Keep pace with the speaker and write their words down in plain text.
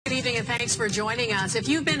evening and thanks for joining us. If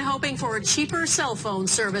you've been hoping for a cheaper cell phone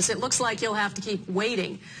service, it looks like you'll have to keep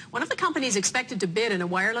waiting. One of the companies expected to bid in a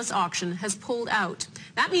wireless auction has pulled out.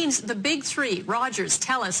 That means the big three, Rogers,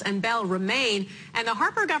 TELUS and Bell, remain, and the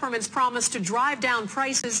Harper government's promise to drive down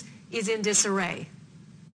prices is in disarray.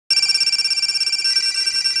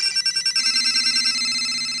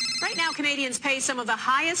 Right now, Canadians pay some of the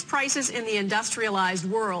highest prices in the industrialized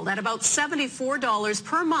world, at about $74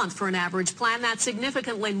 per month for an average plan. That's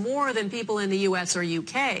significantly more than people in the U.S. or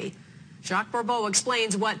U.K. Jacques Bourbeau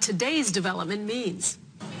explains what today's development means.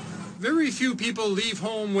 Very few people leave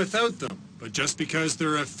home without them, but just because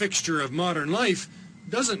they're a fixture of modern life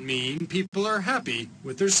doesn't mean people are happy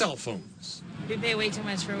with their cell phones. We pay way too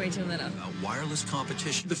much for way too little. Wireless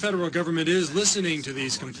competition. The federal government is listening to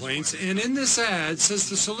these complaints, and in this ad says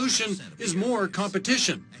the solution is more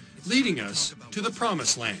competition, leading us to the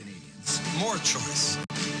promised land. More choice.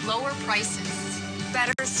 Lower prices.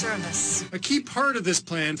 Better service. A key part of this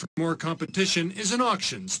plan for more competition is an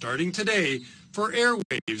auction starting today for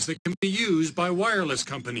airwaves that can be used by wireless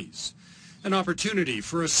companies. An opportunity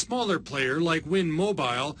for a smaller player like Wind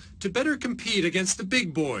Mobile to better compete against the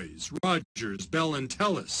big boys, Rogers, Bell and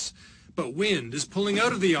TELUS. But Wind is pulling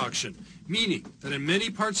out of the auction, meaning that in many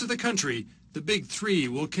parts of the country, the big three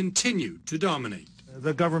will continue to dominate.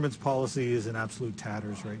 The government's policy is in absolute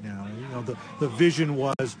tatters right now. You know, the vision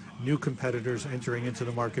was new competitors entering into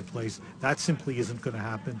the marketplace. That simply isn't going to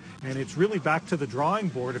happen. And it's really back to the drawing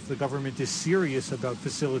board if the government is serious about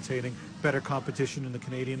facilitating better competition in the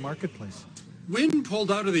Canadian marketplace. Wind pulled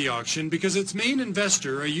out of the auction because its main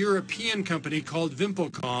investor, a European company called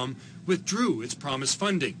VimpelCom, withdrew its promised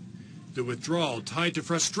funding. The withdrawal tied to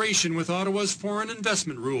frustration with Ottawa's foreign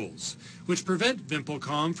investment rules, which prevent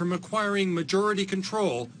VimpelCom from acquiring majority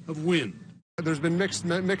control of Wind. There's been mixed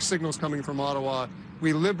signals coming from Ottawa.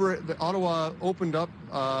 Ottawa opened up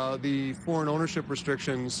the foreign ownership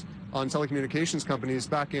restrictions on telecommunications companies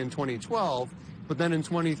back in 2012, but then in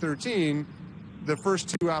 2013, the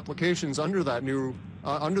first two applications under the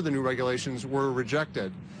new regulations were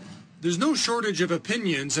rejected. There's no shortage of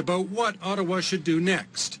opinions about what Ottawa should do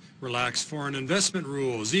next. Relax foreign investment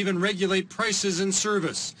rules, even regulate prices and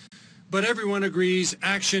service. But everyone agrees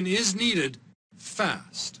action is needed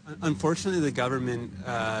fast. Unfortunately, the government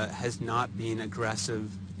has not been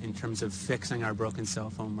aggressive in terms of fixing our broken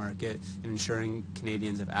cell phone market and ensuring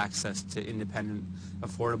Canadians have access to independent,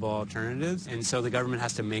 affordable alternatives. And so the government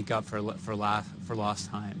has to make up for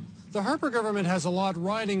lost time. The Harper government has a lot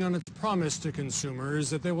riding on its promise to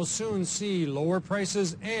consumers that they will soon see lower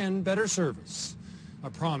prices and better service. A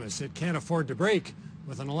promise it can't afford to break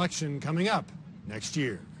with an election coming up next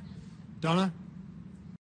year. Donna?